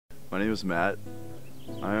My name is Matt.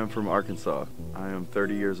 I am from Arkansas. I am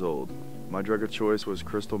 30 years old. My drug of choice was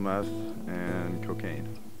crystal meth and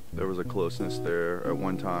cocaine. There was a closeness there at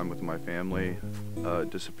one time with my family. It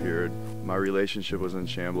disappeared. My relationship was in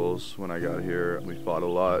shambles when I got here. We fought a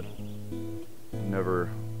lot. Never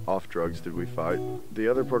off drugs did we fight. The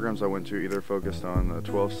other programs I went to either focused on the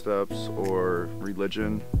 12 steps or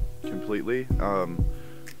religion completely.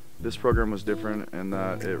 This program was different in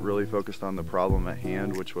that it really focused on the problem at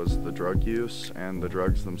hand, which was the drug use and the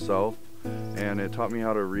drugs themselves. And it taught me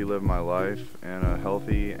how to relive my life in a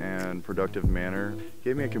healthy and productive manner. It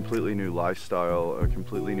gave me a completely new lifestyle, a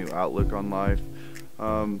completely new outlook on life.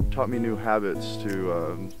 Taught me new habits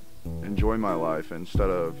to enjoy my life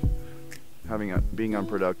instead of being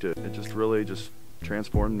unproductive. It just really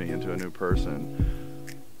transformed me into a new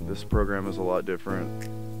person. This program is a lot different.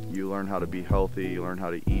 You learn how to be healthy, you learn how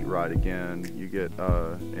to eat right again, you get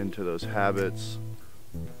into those habits,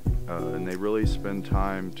 and they really spend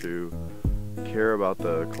time to care about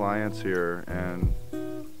the clients here and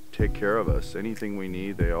take care of us. Anything we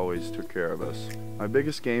need, they always took care of us. My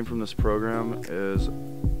biggest gain from this program is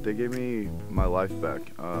they gave me my life back.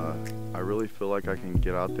 I really feel like I can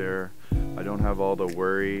get out there. I don't have all the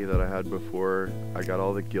worry that I had before. I got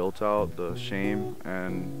all the guilt out, the shame,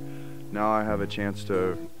 and now I have a chance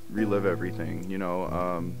to relive everything,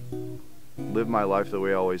 live my life the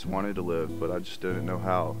way I always wanted to live, but I just didn't know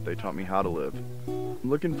how. They taught me how to live. I'm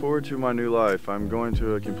looking forward to my new life. I'm going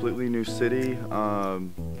to a completely new city.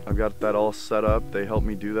 I've got that all set up. They helped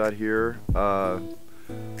me do that here. I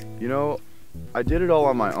did it all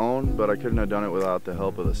on my own, but I couldn't have done it without the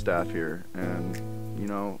help of the staff here. And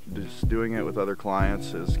just doing it with other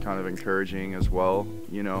clients is kind of encouraging as well,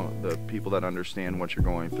 the people that understand what you're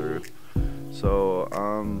going through. So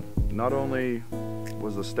not only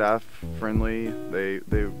was the staff friendly,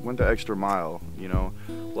 they went the extra mile. A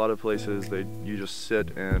lot of places you just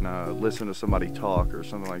sit and listen to somebody talk or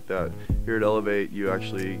something like that. Here at Elevate, you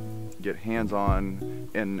actually get hands-on,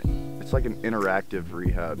 and it's like an interactive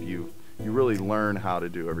rehab. You really learn how to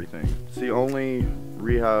do everything. It's the only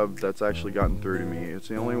rehab that's actually gotten through to me. It's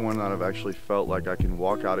the only one that I've actually felt like I can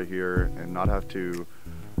walk out of here and not have to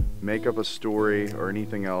make up a story or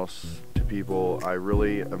anything else to people. I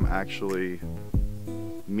really am actually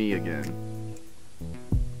me again.